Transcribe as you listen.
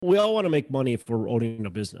we all want to make money if we're owning a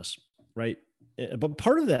business, right? But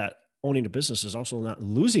part of that owning a business is also not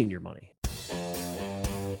losing your money.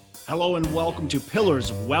 Hello and welcome to Pillars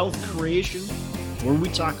of Wealth Creation, where we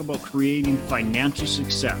talk about creating financial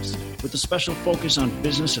success with a special focus on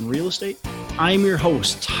business and real estate. I'm your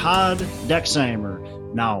host, Todd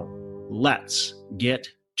Dexheimer. Now, let's get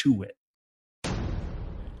to it.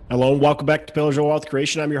 Hello and welcome back to Pillars of Wealth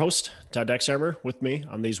Creation. I'm your host, Todd Dexheimer. With me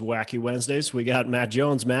on these wacky Wednesdays, we got Matt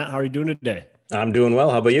Jones. Matt, how are you doing today? I'm doing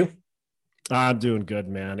well. How about you? I'm doing good,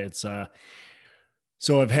 man. It's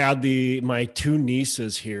so I've had my two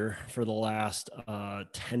nieces here for the last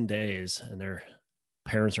 10 days, and their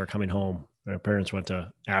parents are coming home. Their parents went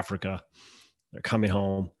to Africa. They're coming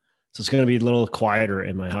home. So it's going to be a little quieter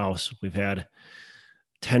in my house. We've had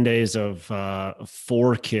 10 days of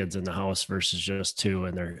 4 kids in the house versus just 2,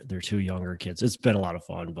 and they're 2 younger kids. It's been a lot of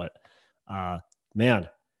fun, but man,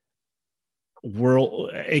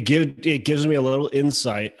 it gives me a little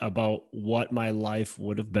insight about what my life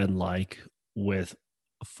would have been like with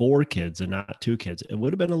 4 kids and not 2 kids. It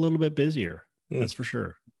would have been a little bit busier. That's for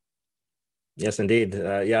sure. Yes, indeed.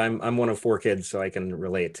 Yeah, I'm one of 4 kids, so I can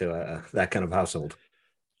relate to that kind of household.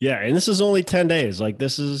 Yeah. And this is only 10 days. Like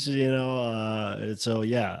this is, so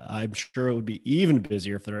yeah, I'm sure it would be even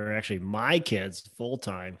busier if they're actually my kids full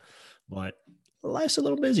time, but life's a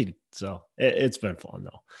little busy. So it's been fun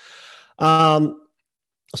though.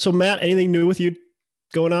 So Matt, anything new with you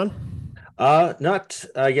going on? Not,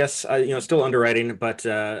 I guess, still underwriting, but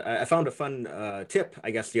I found a fun tip, I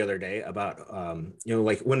guess, the other day about,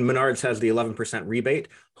 like when Menards has the 11% rebate,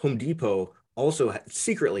 Home Depot also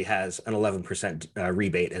secretly has an 11%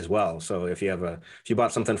 rebate as well. So if you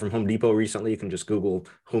bought something from Home Depot recently, you can just Google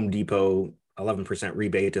Home Depot 11%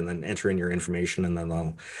 rebate and then enter in your information, and then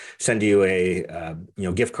they'll send you a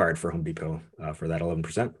gift card for Home Depot for that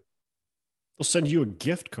 11%. They'll send you a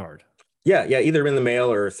gift card. Yeah, either in the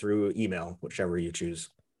mail or through email, whichever you choose.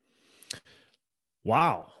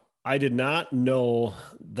 Wow, I did not know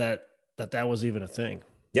that was even a thing.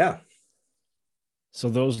 Yeah. So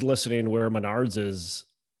those listening where a Menards is,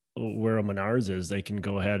 they can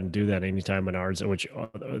go ahead and do that anytime Menards, which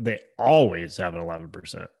they always have an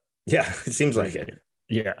 11%. Yeah, it seems like it.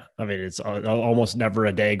 Yeah, I mean, it's almost never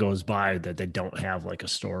a day goes by that they don't have like a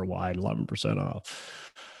store-wide 11%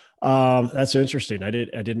 off. That's interesting. I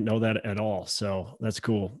didn't know that at all. So that's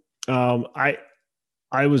cool. I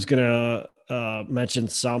was gonna mention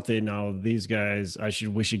something. Now these guys,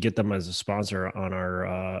 we should get them as a sponsor on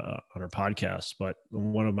our podcast. But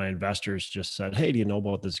one of my investors just said, "Hey, do you know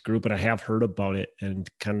about this group?" And I have heard about it and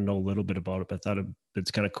kind of know a little bit about it. But I thought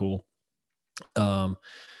it's kind of cool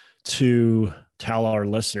to tell our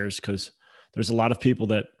listeners, because there's a lot of people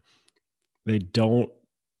that they don't.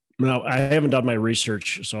 No, I haven't done my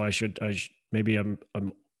research, so maybe I'm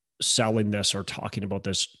selling this or talking about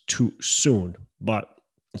this too soon, but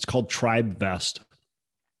it's called TribeVest.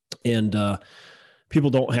 And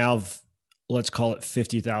people don't have, let's call it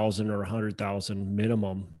 50,000 or 100,000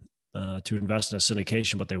 minimum to invest in a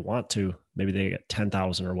syndication, but they want to. Maybe they get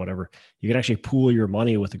 10,000 or whatever. You can actually pool your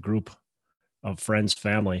money with a group of friends,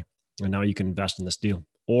 family, and now you can invest in this deal.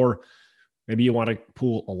 Or maybe you want to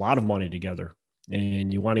pool a lot of money together,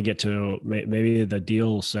 and you want to get to maybe the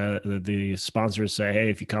deal said the sponsors say, "Hey,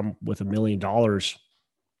 if you come with $1 million,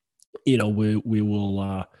 we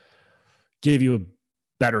will give you a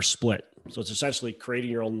better split." So it's essentially creating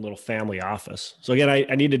your own little family office. So again,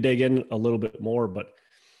 I need to dig in a little bit more, but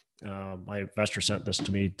my investor sent this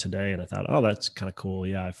to me today, and I thought, oh, that's kind of cool.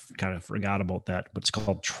 Yeah, I kind of forgot about that, but it's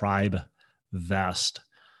called TribeVest.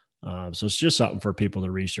 So it's just something for people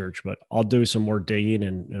to research, but I'll do some more digging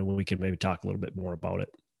and we can maybe talk a little bit more about it.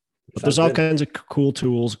 But there's all kinds of cool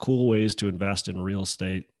tools, cool ways to invest in real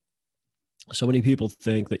estate. So many people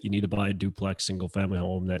think that you need to buy a duplex, single family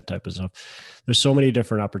home, that type of stuff. There's so many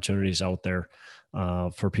different opportunities out there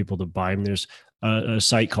for people to buy them. There's a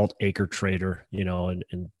site called Acre Trader, and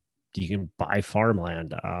you can buy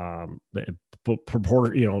farmland,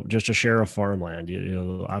 just a share of farmland.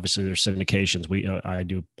 Obviously there's syndications. I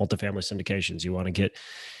do multifamily syndications. You want to get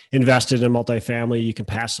invested in multifamily, you can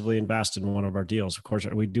passively invest in one of our deals. Of course,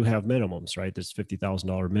 we do have minimums, right? There's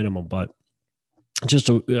 $50,000 minimum, but just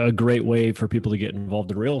a great way for people to get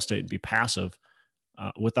involved in real estate and be passive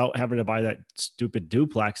without having to buy that stupid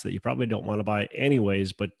duplex that you probably don't want to buy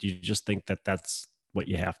anyways, but you just think that that's what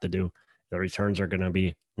you have to do. The returns are going to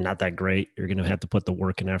be not that great. You're going to have to put the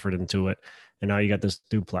work and effort into it. And now you got this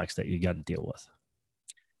duplex that you got to deal with.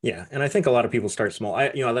 Yeah. And I think a lot of people start small.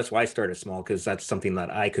 That's why I started small, because that's something that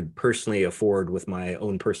I could personally afford with my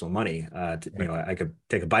own personal money. I could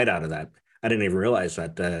take a bite out of that. I didn't even realize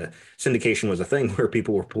that syndication was a thing where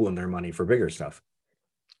people were pooling their money for bigger stuff.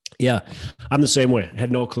 Yeah, I'm the same way.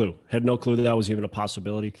 Had no clue. Had no clue that was even a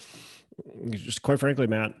possibility. Just quite frankly,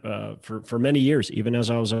 Matt, for many years, even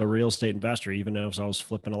as I was a real estate investor, even as I was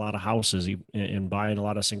flipping a lot of houses and buying a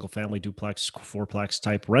lot of single family duplex, fourplex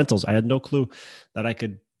type rentals, I had no clue that I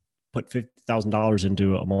could put $50,000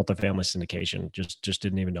 into a multifamily syndication. Just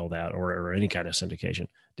didn't even know that, or any kind of syndication.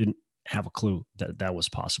 Didn't have a clue that that was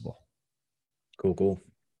possible. Cool.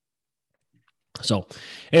 So,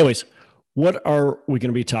 anyways, what are we going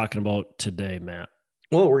to be talking about today, Matt?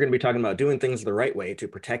 Well, we're going to be talking about doing things the right way to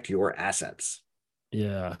protect your assets.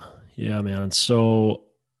 Yeah, man. So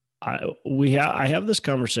I have this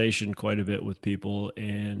conversation quite a bit with people,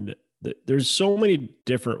 and there's so many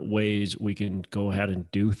different ways we can go ahead and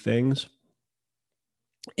do things.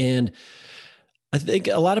 And I think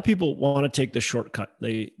a lot of people want to take the shortcut.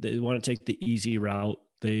 They want to take the easy route.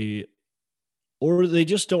 Or they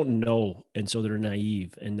just don't know, and so they're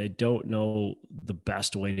naive and they don't know the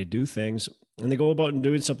best way to do things, and they go about and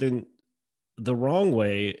doing something the wrong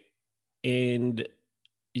way, and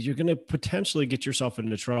you're going to potentially get yourself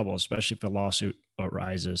into trouble, especially if a lawsuit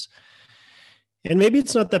arises. And maybe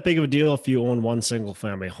it's not that big of a deal if you own one single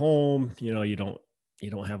family home. You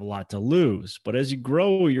don't have a lot to lose. But as you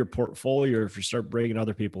grow your portfolio, if you start bringing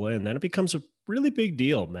other people in, then it becomes a really big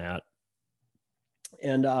deal, Matt.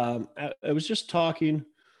 And I was just talking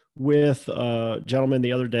with a gentleman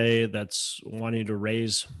the other day that's wanting to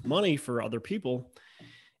raise money for other people,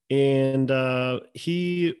 and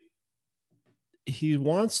he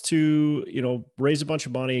wants to raise a bunch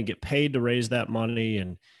of money and get paid to raise that money.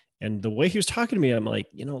 And the way he was talking to me, I'm like,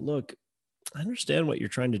 look, I understand what you're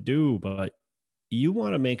trying to do, but you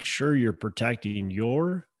want to make sure you're protecting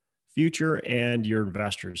your future and your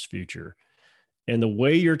investors' future. And the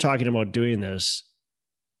way you're talking about doing this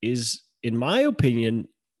is, in my opinion,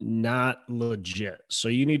 not legit. So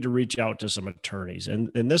you need to reach out to some attorneys. And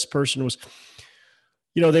this person was,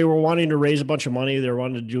 they were wanting to raise a bunch of money. They were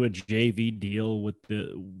wanting to do a JV deal with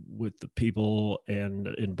the people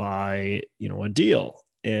and buy, a deal.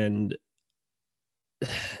 And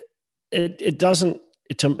it doesn't,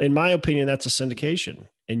 in my opinion, that's a syndication.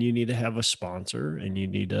 And you need to have a sponsor, and you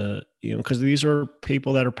need to, because these are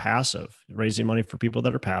people that are passive, raising money for people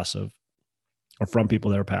that are passive, or from people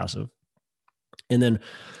that are passive, and then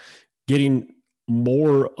getting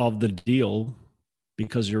more of the deal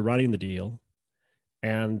because you're running the deal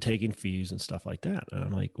and taking fees and stuff like that. And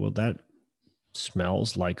I'm like, well, that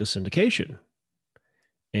smells like a syndication.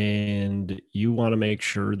 And you want to make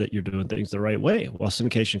sure that you're doing things the right way. Well,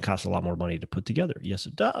 syndication costs a lot more money to put together. Yes,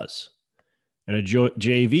 it does. And a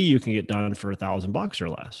JV you can get done for $1,000 or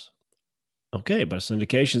less. Okay, but a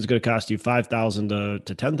syndication is going to cost you $5,000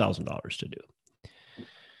 to $10,000 to do.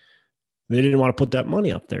 They didn't want to put that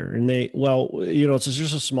money up there. And it's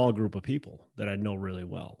just a small group of people that I know really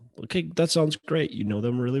well. Okay, that sounds great. You know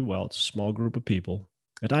them really well. It's a small group of people.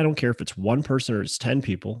 And I don't care if it's one person or it's 10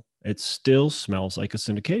 people, it still smells like a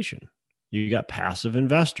syndication. You got passive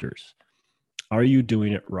investors. Are you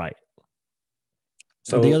doing it right?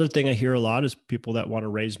 So the other thing I hear a lot is people that want to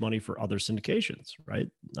raise money for other syndications, right?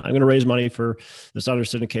 I'm going to raise money for this other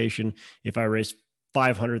syndication. If I raise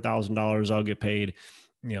 $500,000, I'll get paid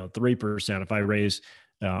 3%. If I raise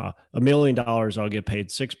 $1 million, I'll get paid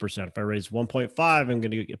 6%. If I raise 1.5, I'm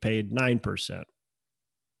going to get paid 9%.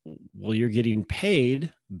 Well, you're getting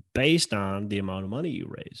paid based on the amount of money you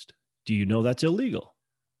raised. Do you know that's illegal?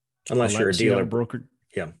 Unless you're a dealer. Broker.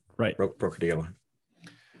 Yeah. Right. Broker dealer.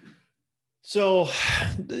 So,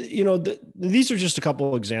 these are just a couple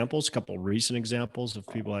of examples, a couple of recent examples of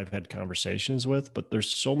people I've had conversations with, but there's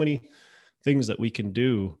so many things that we can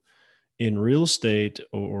do in real estate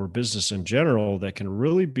or business in general that can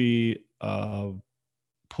really be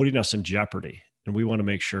putting us in jeopardy. And we want to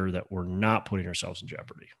make sure that we're not putting ourselves in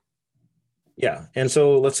jeopardy. Yeah. And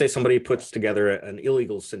so let's say somebody puts together an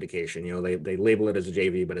illegal syndication, they label it as a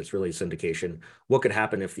JV, but it's really syndication. What could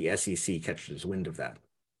happen if the SEC catches wind of that?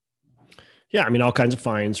 Yeah. I mean, all kinds of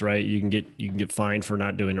fines, right? You can get fined for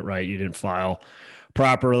not doing it right. You didn't file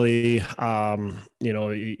properly. A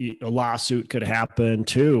lawsuit could happen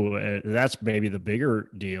too. That's maybe the bigger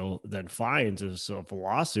deal than fines is, so if a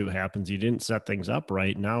lawsuit happens, you didn't set things up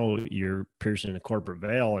right. Now you're piercing a corporate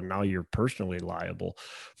veil, and now you're personally liable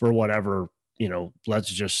for whatever, let's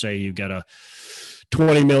just say you get a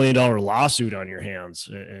 $20 million lawsuit on your hands,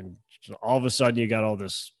 and all of a sudden you got all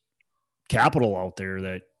this capital out there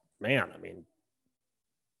that, man, I mean,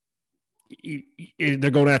 they're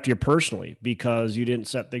going after you personally because you didn't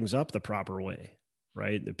set things up the proper way.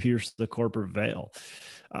 right? To pierce the corporate veil.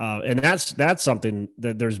 And that's something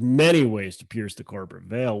that there's many ways to pierce the corporate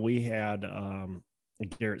veil. We had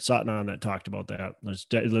Garrett Sutton on that talked about that.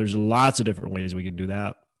 There's lots of different ways we can do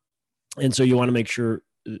that. And so you want to make sure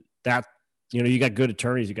that, you got good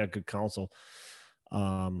attorneys, you got good counsel.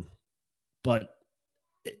 But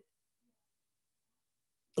a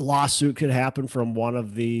lawsuit could happen from one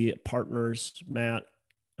of the partners, Matt.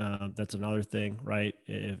 That's another thing, right?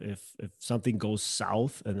 If something goes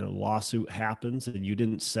south and a lawsuit happens and you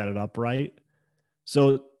didn't set it up right.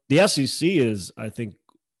 So the SEC is, I think,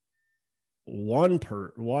 one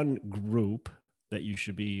group that you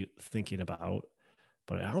should be thinking about,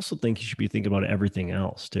 but I also think you should be thinking about everything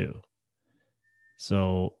else too.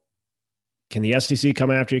 So can the SEC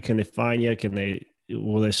come after you? Can they fine you?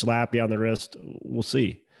 Will they slap you on the wrist? We'll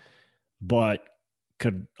see. But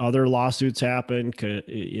could other lawsuits happen? Could,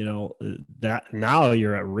 that now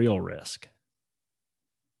you're at real risk.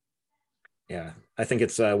 Yeah, I think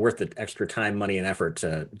it's worth the extra time, money, and effort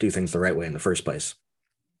to do things the right way in the first place.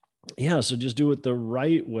 Yeah, so just do it the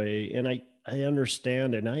right way. And I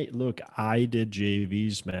understand. And I did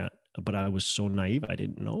JVs, Matt, but I was so naive, I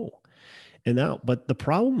didn't know. But the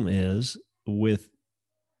problem is with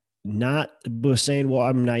saying, well,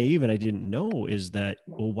 I'm naive and I didn't know, is that,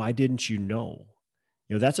 well, why didn't you know?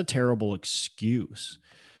 That's a terrible excuse.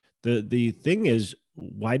 The thing is,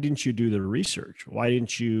 why didn't you do the research? Why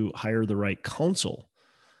didn't you hire the right counsel?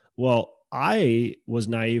 Well, I was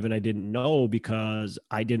naive and I didn't know because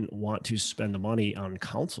I didn't want to spend the money on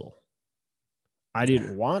counsel. I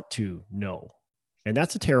didn't want to know. And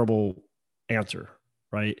that's a terrible answer,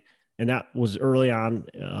 right? And that was early on,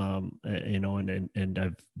 and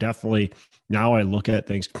I've definitely, now I look at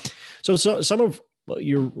things. So some of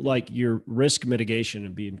your risk mitigation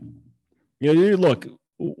and being, look,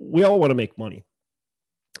 we all want to make money,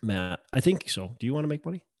 Matt. I think so. Do you want to make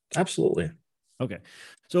money? Absolutely. Okay.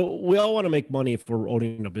 So we all want to make money if we're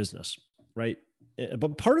owning a business, right?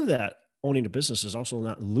 But part of that owning a business is also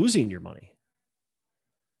not losing your money.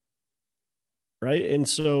 Right. And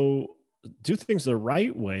so do things the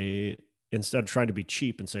right way instead of trying to be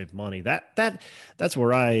cheap and save money. That's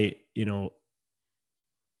where I,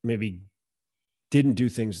 maybe didn't do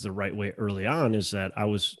things the right way early on, is that I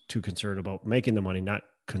was too concerned about making the money, not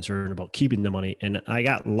concerned about keeping the money. And I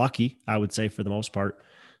got lucky, I would say, for the most part.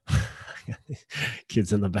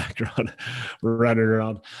 Kids in the background running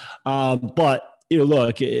around. But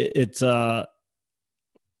look,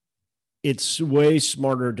 it's way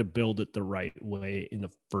smarter to build it the right way in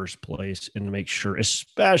the first place and to make sure,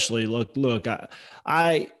 especially look,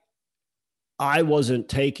 I wasn't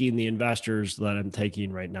taking the investors that I'm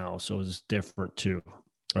taking right now. So it's different too.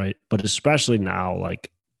 Right. But especially now,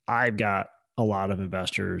 like, I've got a lot of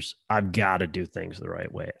investors. I've got to do things the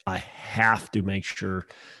right way. I have to make sure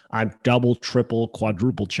I'm double, triple,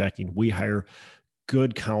 quadruple checking. We hire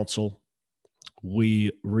good counsel.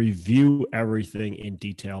 We review everything in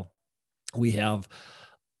detail. We have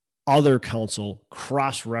other counsel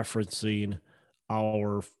cross-referencing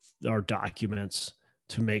our documents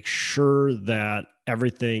to make sure that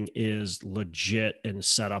everything is legit and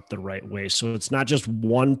set up the right way. So it's not just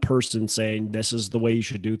one person saying this is the way you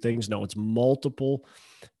should do things. No, it's multiple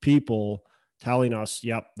people telling us,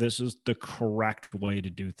 yep, this is the correct way to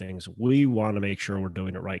do things. We want to make sure we're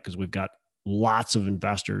doing it right because we've got lots of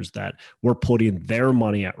investors that we're putting their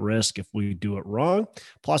money at risk if we do it wrong.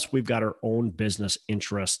 Plus, we've got our own business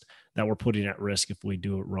interest that we're putting at risk if we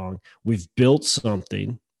do it wrong. We've built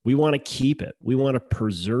something. We want to keep it. We want to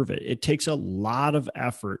preserve it. It takes a lot of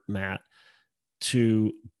effort, Matt,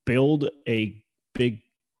 to build a big,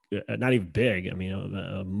 not even big, I mean,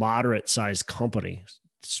 a moderate sized company,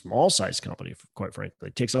 small sized company, quite frankly.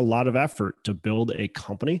 It takes a lot of effort to build a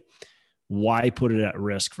company. Why put it at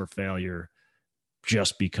risk for failure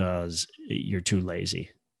just because you're too lazy?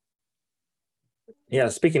 Yeah,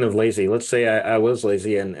 speaking of lazy, let's say I was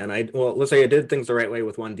lazy and let's say I did things the right way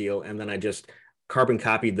with one deal and then I just carbon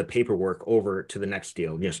copied the paperwork over to the next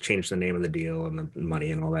deal, just change the name of the deal and the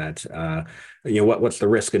money and all that. What's the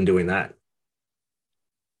risk in doing that?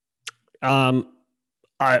 I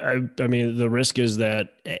mean, the risk is that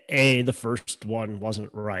the first one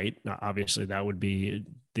wasn't right. Now, obviously that would be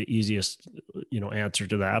the easiest, answer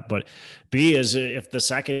to that. But B is if the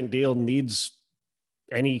second deal needs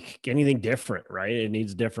anything different, right? It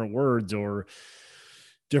needs different words or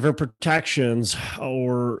different protections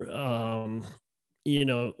or, any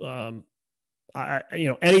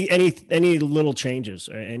little changes,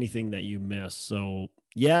 anything that you miss. So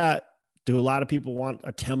yeah, do a lot of people want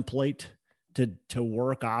a template to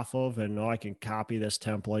work off of, and I can copy this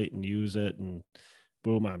template and use it, and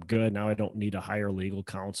boom, I'm good. Now I don't need to hire legal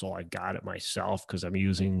counsel. I got it myself because I'm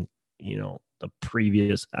using, the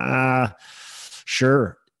previous,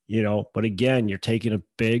 sure. But again, you're taking a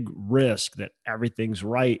big risk that everything's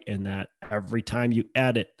right and that every time you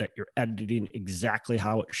edit that you're editing exactly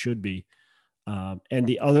how it should be. And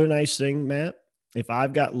the other nice thing, Matt, if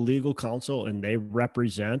I've got legal counsel and they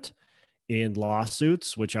represent in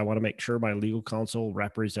lawsuits, which I want to make sure my legal counsel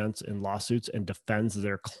represents in lawsuits and defends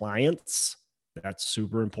their clients, that's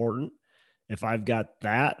super important. If I've got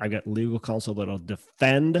that, I got legal counsel that'll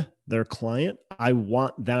defend their client. I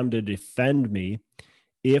want them to defend me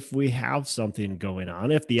if we have something going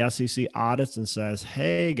on. If the SEC audits and says,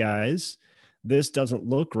 hey guys, this doesn't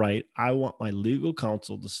look right, I want my legal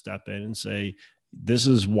counsel to step in and say, this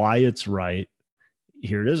is why it's right.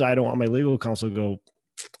 Here it is. I don't want my legal counsel to go,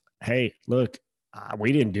 hey, look,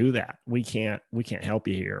 we didn't do that. We can't help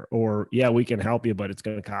you here. Or yeah, we can help you, but it's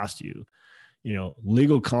going to cost you.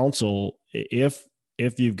 Legal counsel, if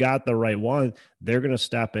you've got the right one, they're going to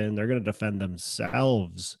step in, they're going to defend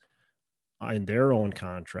themselves in their own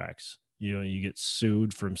contracts. You get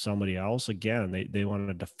sued from somebody else. Again, they want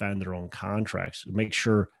to defend their own contracts. Make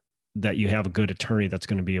sure that you have a good attorney that's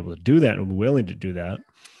going to be able to do that and willing to do that.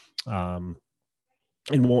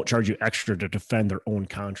 And won't charge you extra to defend their own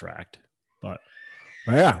contract. But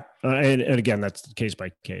yeah. And again, that's case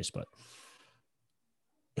by case, but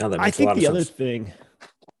no, that I makes a think lot of the sense. other thing,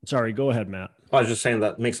 sorry, go ahead, Matt. I was just saying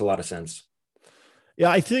that makes a lot of sense. Yeah,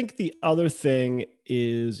 I think the other thing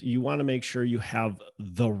is you want to make sure you have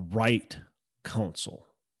the right counsel.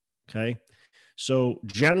 Okay. So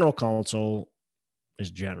general counsel is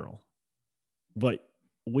general, but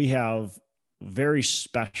we have very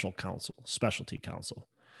special counsel, specialty counsel.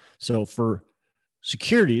 So for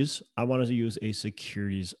securities, I wanted to use a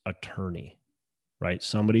securities attorney, right?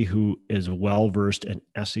 Somebody who is well-versed in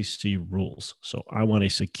SEC rules. So I want a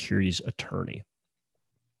securities attorney.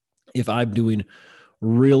 If I'm doing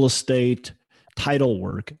real estate title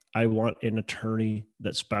work, I want an attorney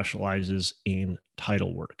that specializes in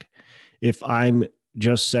title work. If I'm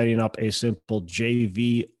just setting up a simple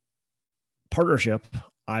JV partnership,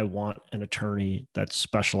 I want an attorney that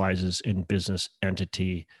specializes in business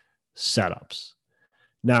entity setups.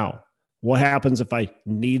 Now, what happens if I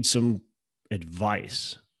need some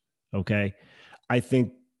advice? Okay. I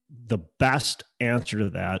think the best answer to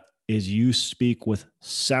that is you speak with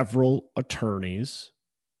several attorneys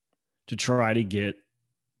to try to get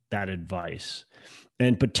that advice.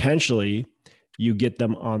 And potentially you get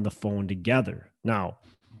them on the phone together. Now,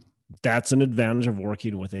 that's an advantage of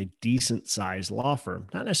working with a decent sized law firm,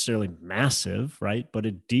 not necessarily massive, right? But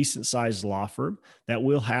a decent sized law firm that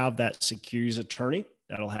will have that securities attorney,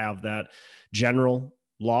 that'll have that general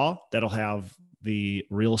law, that'll have the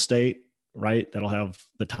real estate, right? That'll have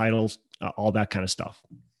the titles, all that kind of stuff,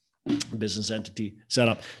 business entity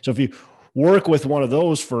setup. So if you work with one of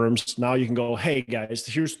those firms, now you can go, hey guys,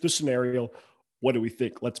 here's the scenario. What do we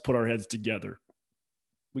think? Let's put our heads together.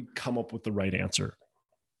 We come up with the right answer.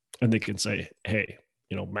 And they can say, hey,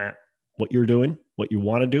 Matt, what you're doing, what you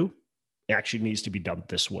want to do actually needs to be done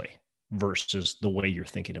this way versus the way you're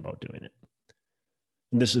thinking about doing it.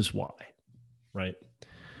 And this is why, right?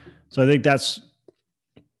 So I think that's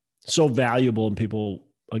so valuable. And people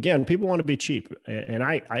want to be cheap. And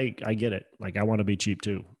I get it. Like I want to be cheap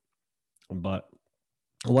too. But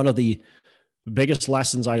one of the biggest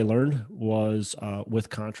lessons I learned was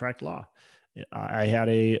with contract law. I had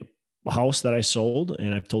a house that I sold,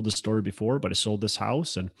 and I've told this story before, but I sold this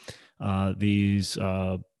house, and these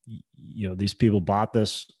people bought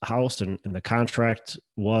this house, and the contract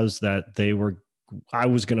was that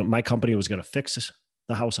my company was going to fix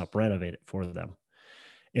the house up, renovate it for them.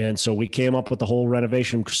 And so we came up with the whole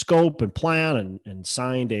renovation scope and plan and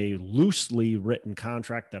signed a loosely written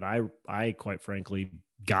contract that I quite frankly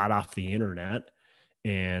got off the internet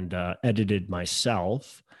and edited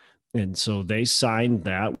myself. And so they signed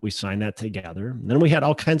that. We signed that together. And then we had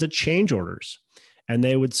all kinds of change orders. And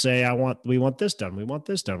they would say, we want this done. We want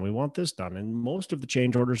this done. We want this done. And most of the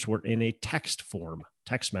change orders were in a text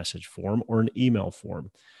message form, or an email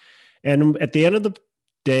form. And at the end of the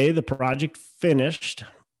day, the project finished,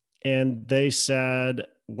 and they said,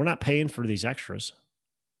 we're not paying for these extras.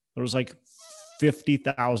 There was like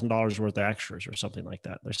 $50,000 worth of extras or something like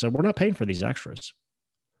that. They said, we're not paying for these extras.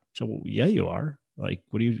 So, well, yeah, you are. Like,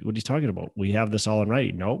 what are you talking about? We have this all in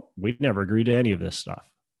writing. No, we never agreed to any of this stuff.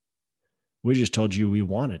 We just told you we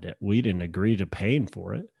wanted it. We didn't agree to paying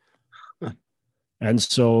for it. Huh. And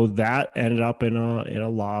so that ended up in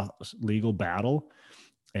a legal battle.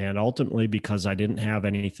 And ultimately, because I didn't have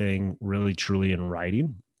anything really truly in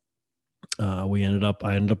writing, I ended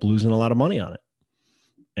up losing a lot of money on it.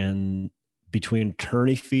 And between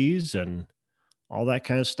attorney fees and all that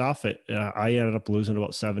kind of stuff, I ended up losing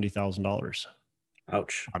about $70,000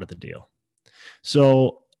 Ouch. out of the deal.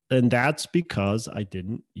 So, and that's because I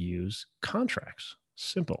didn't use contracts.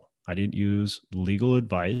 Simple. I didn't use legal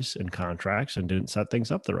advice and contracts and didn't set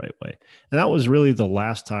things up the right way. And that was really the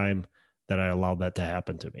last time that I allowed that to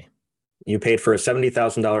happen to me. You paid for a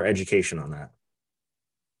 $70,000 education on that.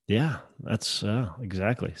 Yeah, that's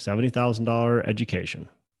exactly $70,000 education.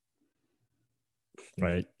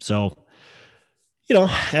 Right. So,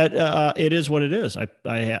 it is what it is.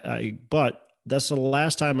 But that's the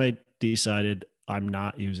last time I decided I'm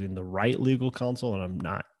not using the right legal counsel, and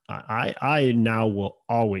I now will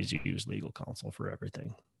always use legal counsel for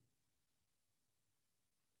everything.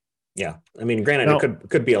 Yeah. I mean, granted, Now, it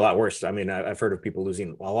could be a lot worse. I mean, I've heard of people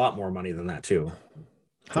losing a lot more money than that too.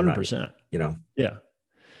 100%. Yeah.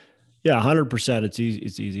 Yeah. 100%. It's easy.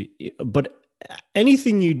 It's easy. But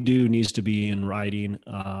anything you do needs to be in writing.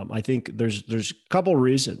 I think there's a couple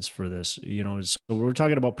reasons for this. So we're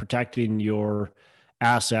talking about protecting your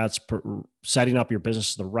assets, setting up your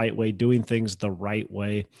business the right way, doing things the right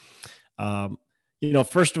way.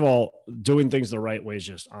 First of all, doing things the right way is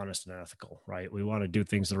just honest and ethical, right? We want to do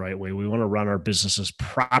things the right way. We want to run our businesses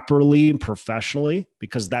properly and professionally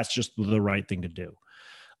because that's just the right thing to do.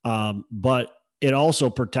 But it also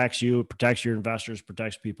protects you, protects your investors,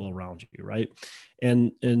 protects people around you, right?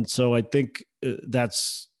 And so I think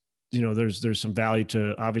that's, there's some value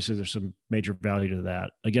to, obviously there's some major value to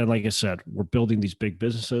that. Again, like I said, we're building these big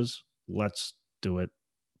businesses. Let's do it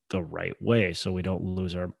the right way so we don't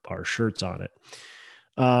lose our shirts on it.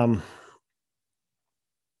 I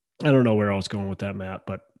don't know where I was going with that, Matt,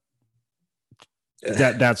 but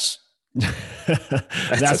that's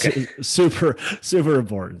that's okay. super, super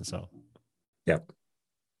important. So. Yep.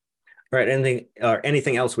 All right.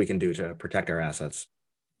 Anything else we can do to protect our assets?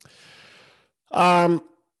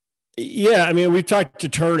 Yeah, I mean, we've talked to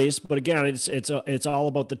attorneys, but again, it's all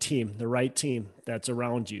about the team, the right team that's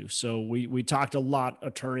around you. So we talked a lot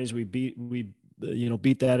attorneys. We beat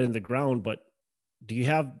that into the ground. But do you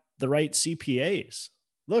have the right CPAs?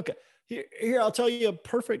 Look here. I'll tell you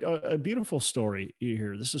a beautiful story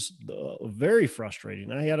here. This is very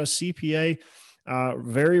frustrating. I had a CPA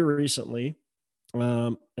very recently.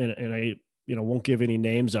 And I, won't give any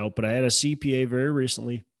names out, but I had a CPA very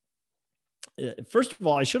recently. First of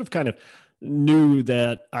all, I should have kind of knew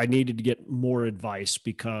that I needed to get more advice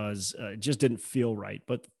because it just didn't feel right.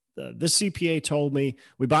 But this CPA told me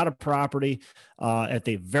we bought a property at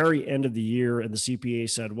the very end of the year. And the CPA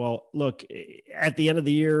said, well, look, at the end of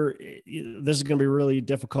the year, this is going to be really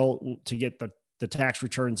difficult to get the tax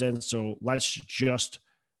returns in. So let's just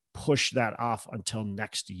push that off until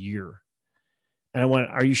next year. And I went,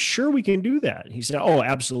 are you sure we can do that? He said, oh,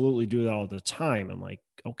 absolutely, do that all the time. I'm like,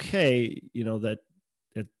 okay, that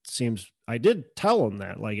it seems, I did tell him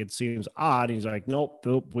that, like, it seems odd. He's like, nope,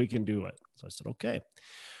 we can do it. So I said, okay.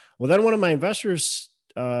 Well, then one of my investors,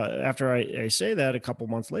 after I say that a couple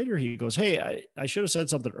months later, he goes, hey, I should have said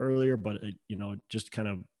something earlier, but just kind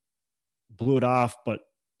of blew it off. But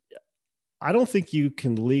I don't think you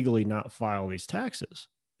can legally not file these taxes.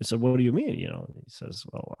 I said, what do you mean? He says,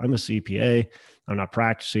 well, I'm a CPA. I'm not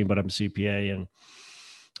practicing, but I'm a CPA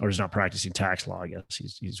or he's not practicing tax law. I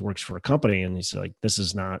guess he works for a company. And he's like,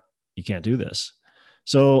 you can't do this.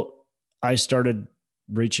 So I started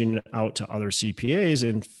reaching out to other CPAs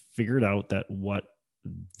and figured out that what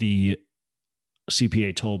the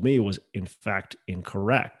CPA told me was in fact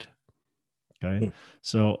incorrect. Okay.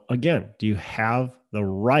 So again, do you have the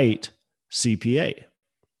right CPA?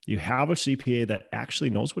 You have a CPA that actually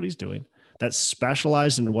knows what he's doing, that's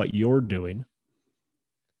specialized in what you're doing,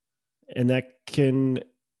 and that can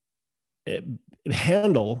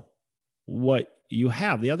handle what you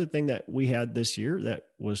have. The other thing that we had this year that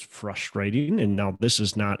was frustrating, and now this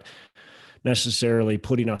is not necessarily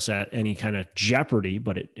putting us at any kind of jeopardy,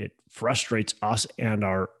 but it frustrates us and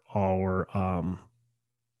our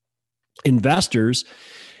investors,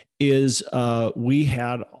 is we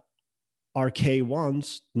had our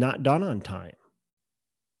K1s not done on time.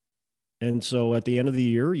 And so at the end of the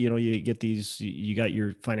year, you get you got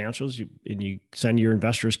your financials and you send your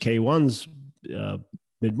investors K1s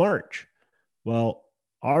mid-March. Well,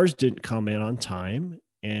 ours didn't come in on time.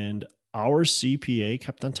 And our CPA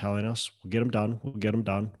kept on telling us, we'll get them done. We'll get them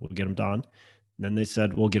done. We'll get them done. And then they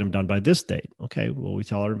said, we'll get them done by this date. Okay. Well, we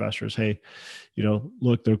tell our investors, hey,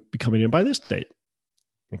 look, they'll be coming in by this date.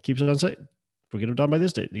 And keeps on saying, we'll get them done by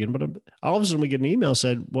this date. All of a sudden we get an email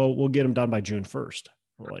said, well, we'll get them done by June 1st.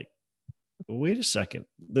 We're like, wait a second.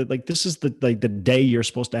 Like this is the day you're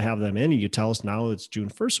supposed to have them in, and you tell us now it's June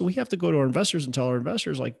 1st. So we have to go to our investors and tell our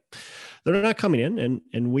investors like they're not coming in,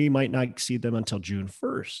 and we might not see them until June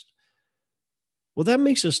 1st. Well, that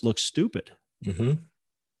makes us look stupid. Mm-hmm.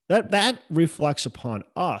 That reflects upon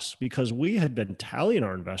us because we had been telling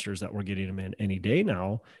our investors that we're getting them in any day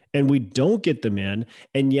now, and we don't get them in.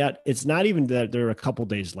 And yet it's not even that they're a couple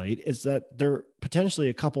days late, it's that they're potentially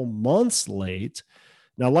a couple months late.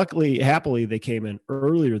 Now, luckily, happily, they came in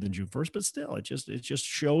earlier than June 1st, but still, it just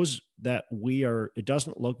shows that it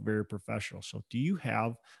doesn't look very professional. So do you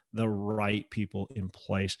have the right people in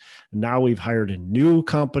place? Now we've hired a new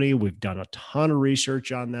company. We've done a ton of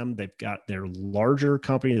research on them. They've got their larger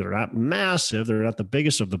company. They're not massive. They're not the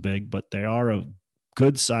biggest of the big, but they are a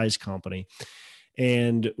good sized company.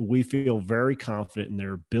 And we feel very confident in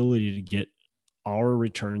their ability to get our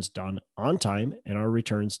returns done on time and our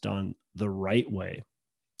returns done the right way.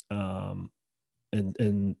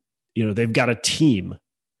 And they've got a team,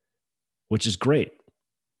 which is great,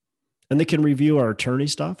 and they can review our attorney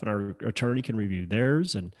stuff, and our attorney can review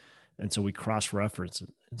theirs, and so we cross reference.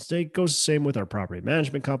 And it goes the same with our property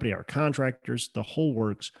management company, our contractors, the whole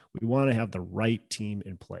works. We want to have the right team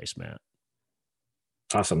in place, Matt.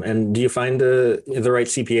 Awesome. And do you find the right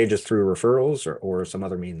CPA just through referrals or some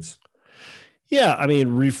other means? Yeah, I mean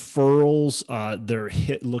referrals.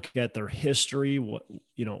 Look at their history.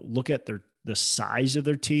 Look at the size of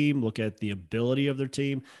their team. Look at the ability of their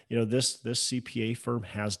team. This CPA firm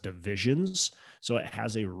has divisions, so it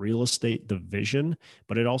has a real estate division,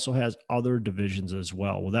 but it also has other divisions as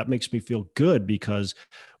well. Well, that makes me feel good because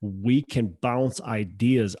we can bounce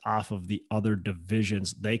ideas off of the other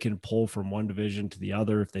divisions. They can pull from one division to the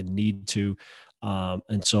other if they need to.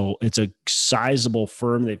 And so it's a sizable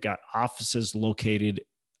firm. They've got offices located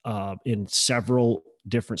in several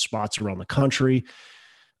different spots around the country.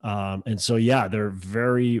 And so, yeah, they're a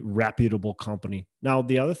very reputable company. Now,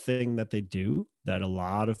 the other thing that they do that a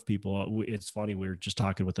lot of people, it's funny, we were just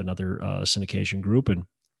talking with another syndication group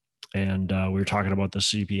and we were talking about the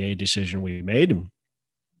CPA decision we made.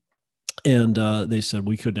 And they said,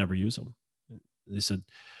 we could never use them. They said,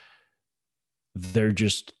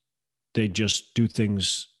 they just do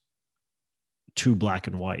things too black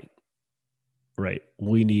and white, right?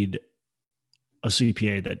 We need a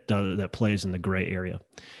CPA that plays in the gray area.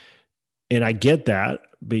 And I get that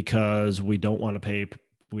because we don't want to pay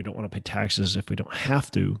taxes if we don't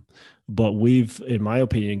have to. But we've, in my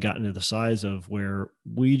opinion, gotten to the size of where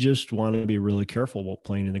we just want to be really careful about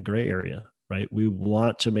playing in the gray area, right? We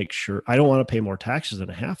want to make sure I don't want to pay more taxes than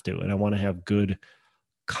I have to. And I want to have good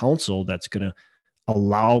counsel that's going to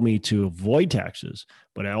allow me to avoid taxes.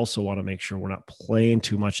 But I also want to make sure we're not playing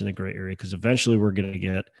too much in the gray area because eventually we're going to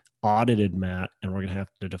get audited, Matt, and we're going to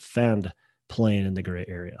have to defend playing in the gray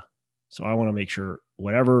area. So I want to make sure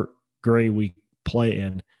whatever gray we play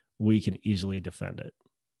in, we can easily defend it.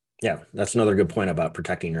 Yeah, that's another good point about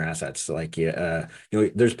protecting your assets. Like,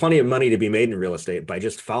 there's plenty of money to be made in real estate by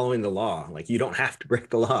just following the law. Like, you don't have to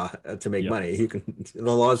break the law to make money.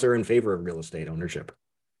 The laws are in favor of real estate ownership.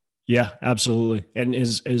 Yeah, absolutely. And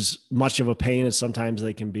as much of a pain as sometimes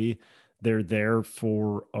they can be, they're there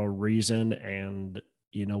for a reason. And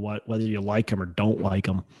you know what, whether you like them or don't like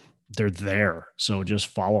them, they're there. So just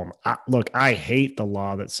follow them. Look, I hate the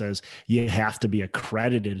law that says you have to be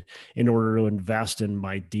accredited in order to invest in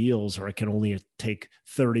my deals, or I can only take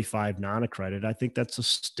 35 non-accredited. I think that's a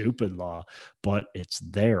stupid law, but it's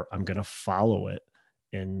there. I'm going to follow it.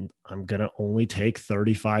 And I'm going to only take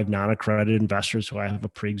 35 non-accredited investors who I have a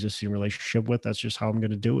pre-existing relationship with. That's just how I'm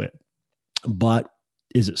going to do it. But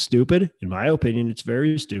is it stupid? In my opinion, it's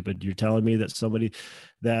very stupid. You're telling me that somebody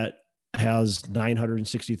that has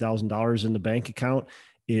 $960,000 in the bank account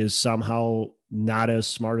is somehow not as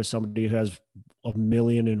smart as somebody who has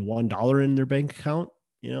 $1,001,000 in their bank account?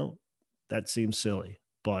 That seems silly,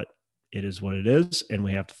 but it is what it is. And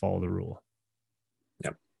we have to follow the rule.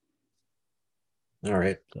 Yep. All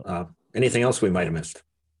right. Anything else we might have missed?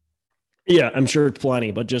 Yeah, I'm sure it's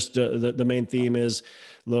plenty, but just the main theme is,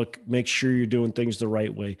 look, make sure you're doing things the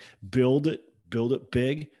right way. Build it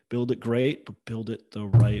big, build it great, but build it the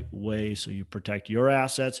right way. So you protect your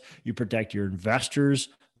assets, you protect your investors'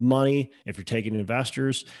 money if you're taking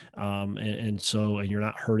investors, and you're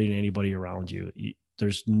not hurting anybody around you.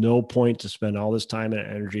 There's no point to spend all this time and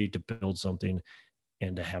energy to build something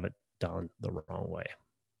and to have it done the wrong way.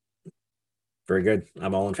 Very good.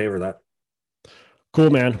 I'm all in favor of that. Cool,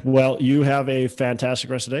 man. Well, you have a fantastic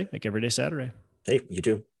rest of the day. Like every day Saturday. Hey, you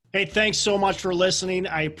too. Hey, thanks so much for listening.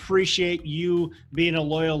 I appreciate you being a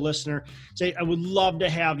loyal listener. Say, I would love to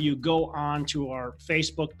have you go on to our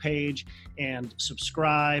Facebook page and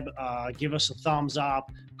subscribe. Give us a thumbs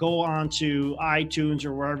up. Go on to iTunes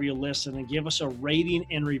or wherever you listen and give us a rating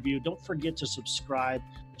and review. Don't forget to subscribe.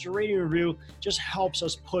 But your rating and review just helps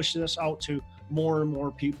us push this out to more and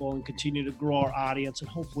more people and continue to grow our audience and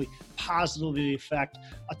hopefully positively affect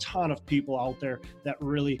a ton of people out there that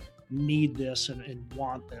really need this and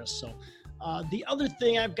want this. So the other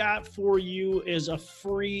thing I've got for you is a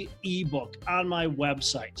free ebook on my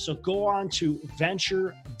website. So go on to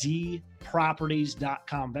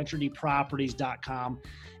VentureDproperties.com, VentureDproperties.com,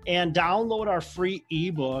 and download our free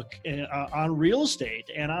ebook on real estate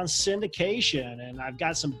and on syndication. And I've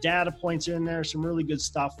got some data points in there, some really good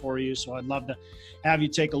stuff for you. So I'd love to have you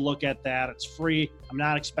take a look at that. It's free. I'm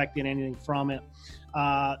not expecting anything from it.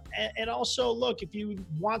 And also, look, if you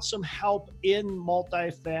want some help in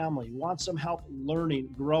multifamily, want some help learning,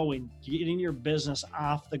 growing, getting your business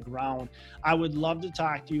off the ground, I would love to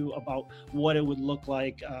talk to you about what it would look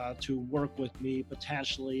like to work with me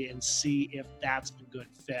potentially and see if that's a good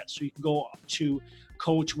fit. So you can go to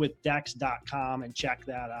coachwithdex.com and check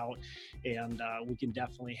that out, and we can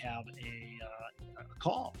definitely have a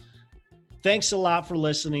call. Thanks a lot for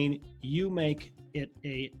listening. You make it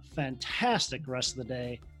a fantastic rest of the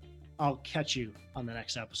day. I'll catch you on the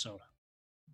next episode.